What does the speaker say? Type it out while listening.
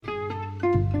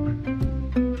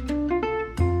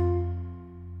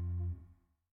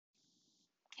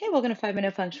welcome to 5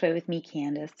 Minute Feng Shui with me,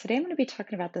 Candace. Today I'm going to be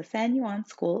talking about the Yuan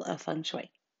School of Feng Shui.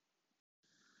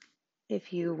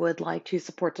 If you would like to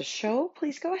support the show,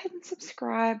 please go ahead and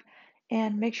subscribe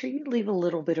and make sure you leave a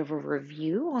little bit of a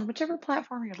review on whichever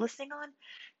platform you're listening on.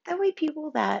 That way,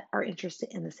 people that are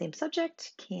interested in the same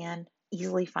subject can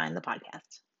easily find the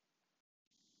podcast.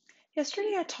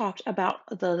 Yesterday, I talked about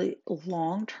the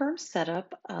long term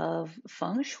setup of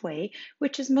feng shui,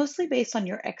 which is mostly based on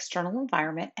your external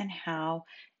environment and how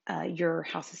your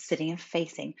house is sitting and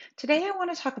facing. Today, I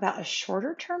want to talk about a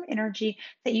shorter term energy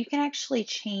that you can actually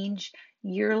change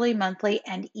yearly, monthly,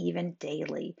 and even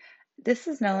daily. This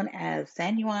is known as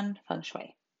Yuan Feng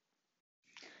Shui.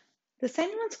 The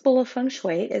Yuan School of Feng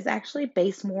Shui is actually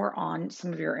based more on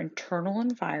some of your internal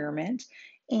environment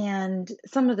and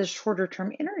some of the shorter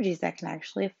term energies that can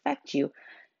actually affect you.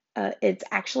 It's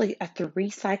actually a 3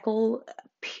 cycle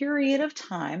period of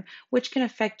time, which can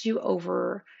affect you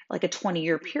over like a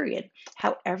 20-year period.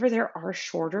 However, there are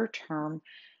shorter term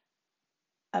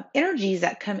energies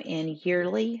that come in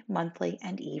yearly, monthly,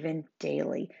 and even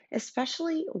daily,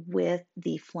 especially with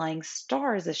the flying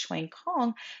stars, the Shui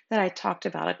Kong that I talked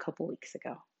about a couple weeks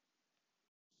ago.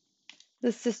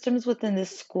 The systems within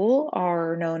this school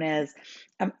are known as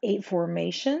 8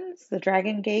 formations, the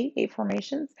Dragon Gate, 8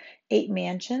 formations, 8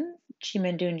 mansions,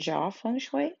 Chimendun Jia Feng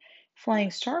Shui,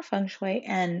 Flying Star Feng Shui,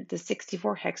 and the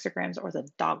 64 hexagrams or the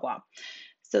Dagua.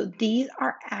 So these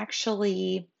are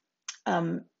actually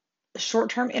um,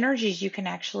 short-term energies you can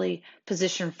actually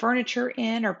position furniture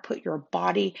in or put your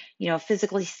body,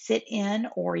 physically sit in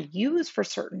or use for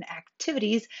certain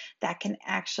activities that can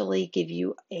actually give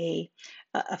you a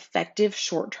effective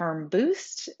short-term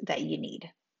boost that you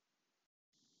need.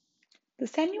 The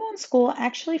San Yuan school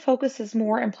actually focuses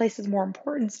more and places more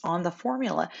importance on the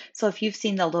formula. So if you've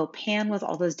seen the little pan with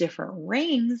all those different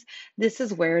rings, this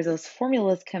is where those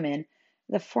formulas come in.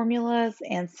 The formulas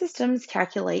and systems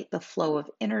calculate the flow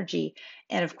of energy.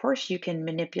 And of course, you can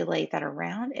manipulate that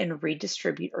around and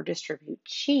redistribute or distribute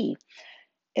chi.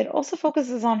 It also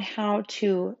focuses on how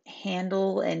to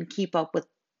handle and keep up with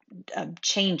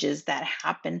changes that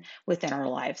happen within our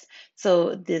lives.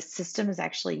 So this system is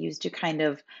actually used to kind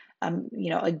of,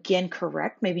 again,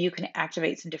 correct. Maybe you can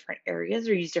activate some different areas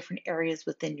or use different areas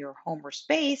within your home or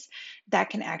space that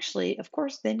can actually, of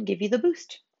course, then give you the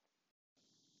boost.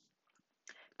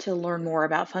 To learn more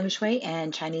about feng shui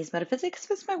and Chinese metaphysics,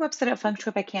 visit my website at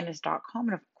fengshuibycandace.com.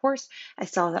 And of course, I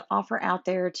still have an offer out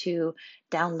there to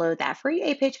download that free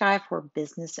 8 page guide for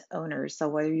business owners. So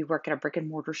whether you work at a brick and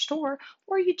mortar store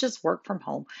or you just work from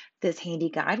home, this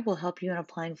handy guide will help you in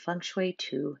applying feng shui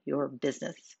to your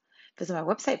business. Visit my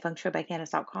website,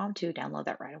 fengshuibycandace.com, to download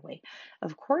that right away.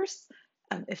 Of course,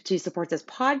 if to support this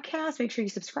podcast, make sure you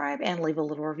subscribe and leave a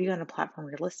little review on the platform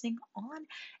you're listening on,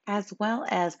 as well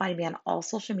as finding me on all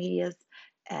social medias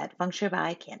at Feng Shui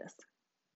by Candace.